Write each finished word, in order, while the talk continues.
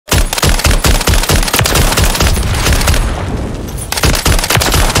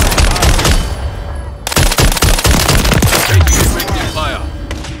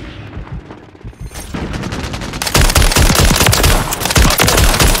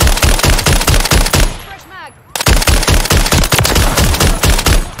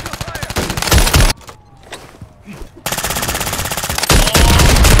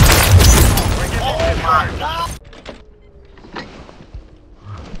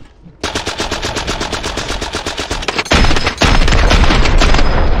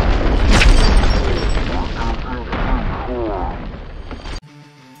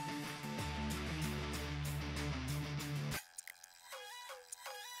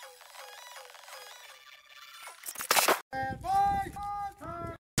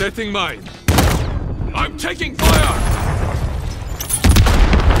Setting mine. I'm taking fire!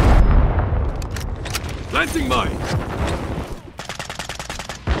 Planting mine.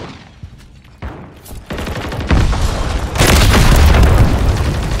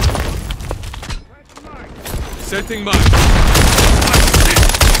 Setting mine.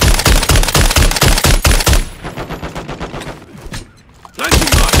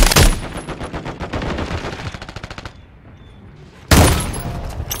 Planting mine.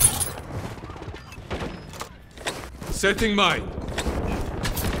 Setting mine.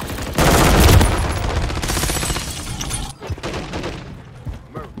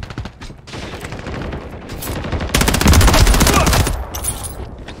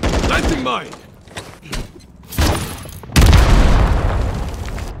 Planting mine.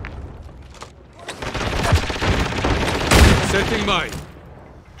 Setting mine.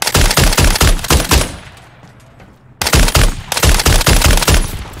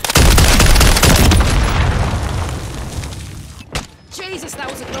 Jesus, that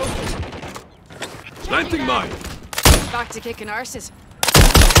was a close one. Planting mine. Back to kicking arses.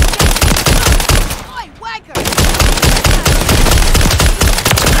 Oi, wagger!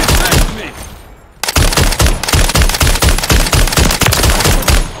 Respect me.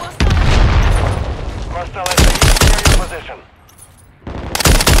 Hostile SAE near your position.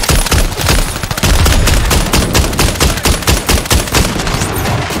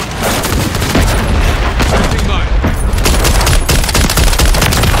 Setting mine.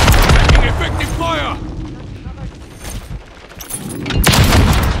 Taking effective fire.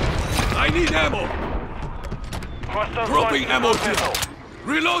 I need ammo. Hostile Dropping launching ammo missile. here.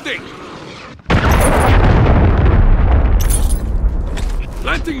 Reloading.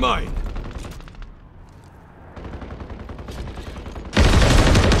 Planting mine.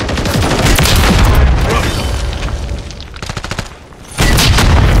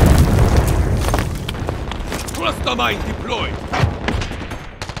 Cluster mine deployed.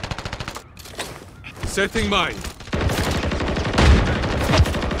 Setting mine.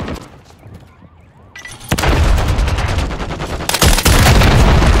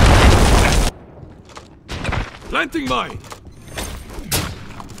 Planting mine.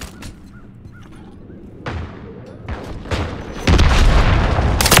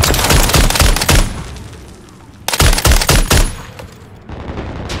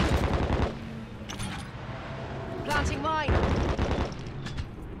 Planting mine.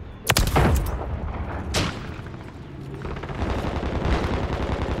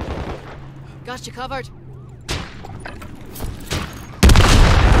 Got you covered.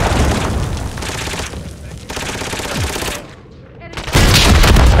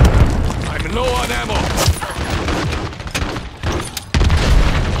 I'm low on ammo.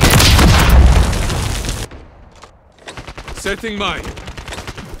 Setting mine.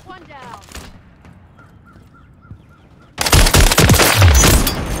 One down.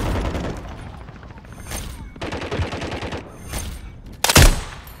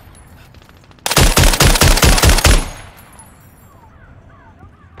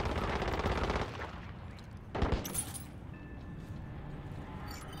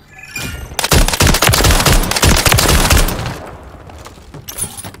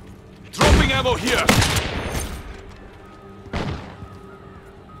 Dropping ammo here.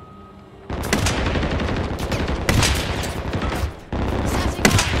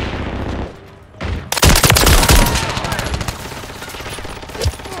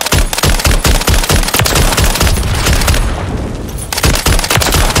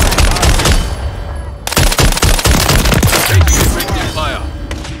 Setting mine. Taking effective fire.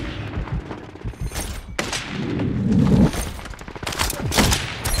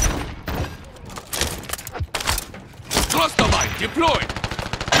 Cluster mine deployed.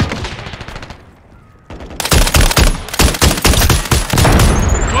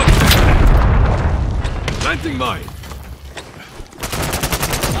 Planting mine.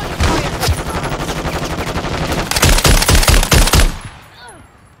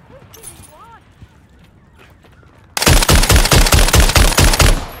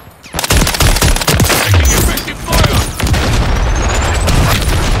 Taking effective fire.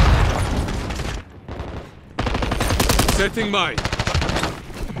 Setting mine.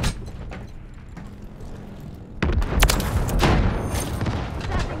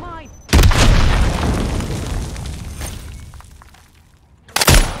 Setting mine.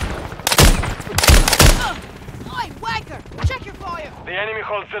 Oi, wagger! Check your fire! The enemy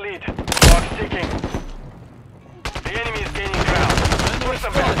holds the lead. Clock ticking. The enemy is gaining ground. Push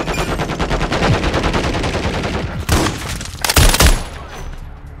them back.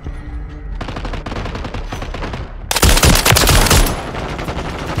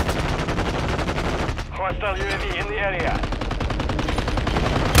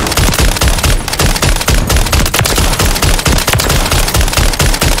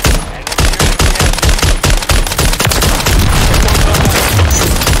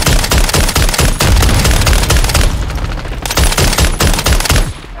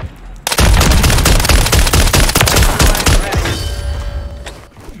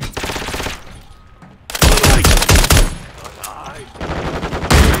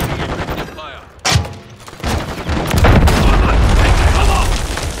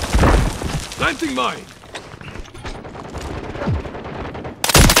 Planting mine.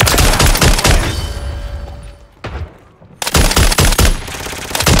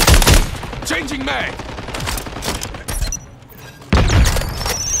 Changing mag.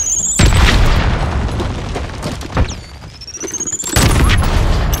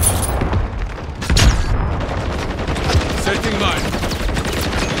 Setting mine.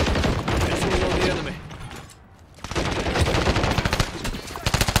 Visual on the enemy.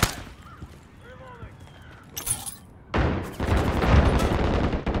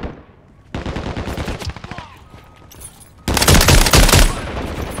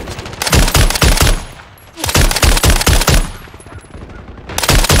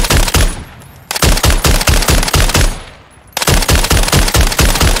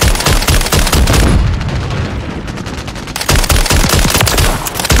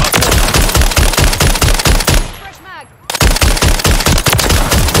 Fresh mag.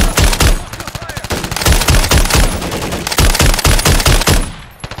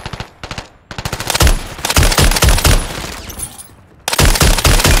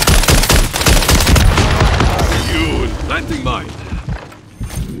 You planting mine.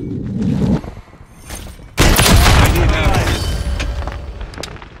 I need ammo.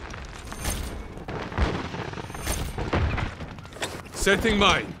 Setting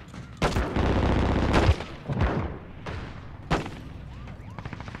mine.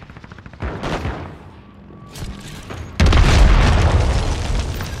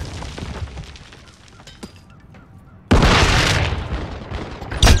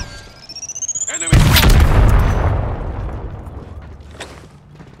 Enemy.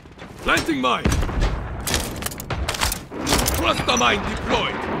 Planting mine. Cluster mine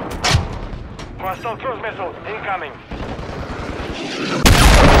deployed. Hostile cruise missile incoming.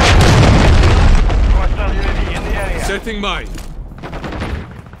 Hostile UAV in the area. Setting mine.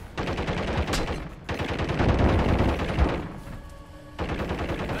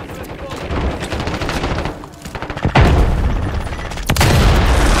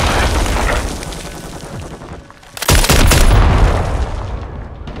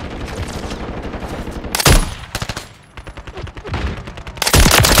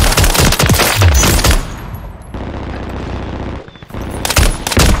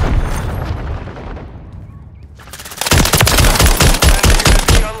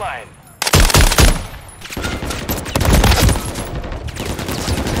 UAV online.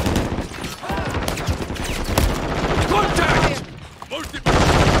 Contact! Multiple.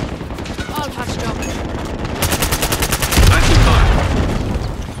 All patched up. Planting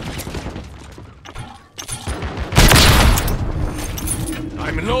mine.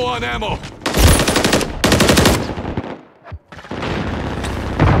 I'm low on ammo.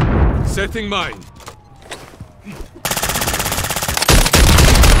 Setting mine.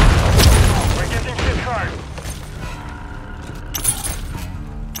 We're getting hit hard.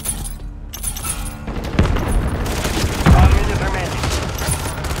 1 minute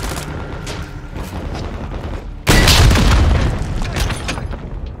remaining.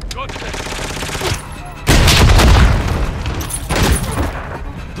 Got them.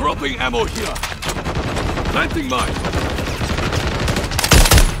 Dropping ammo here. Planting mine.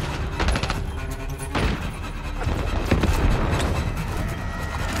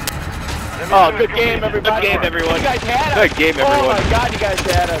 Oh, good game, everybody. Good game, everyone. You guys had us. Good game, everyone. Oh my God, you guys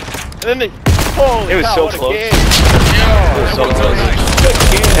had us. And then they, holy It was cow, so what a close. game. It was so close. Good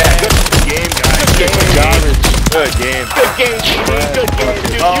game. Yeah, good game, guys. Good Good game. game. Good game. Good game, GD. Good game,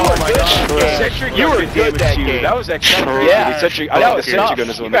 dude. Oh You were my good God. that game. Centric You were good good that game. game. That was actually crazy. Yeah. Centric, That I think was the Centric tough. gun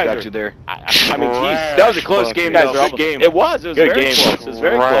is the one You that guys got you there. I mean, geez. That was a close game, Guys though. are almost- Good game. It was. It was Good very game. close. It was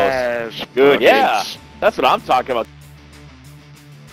very close. Good Yeah. game. That's what I'm talking about.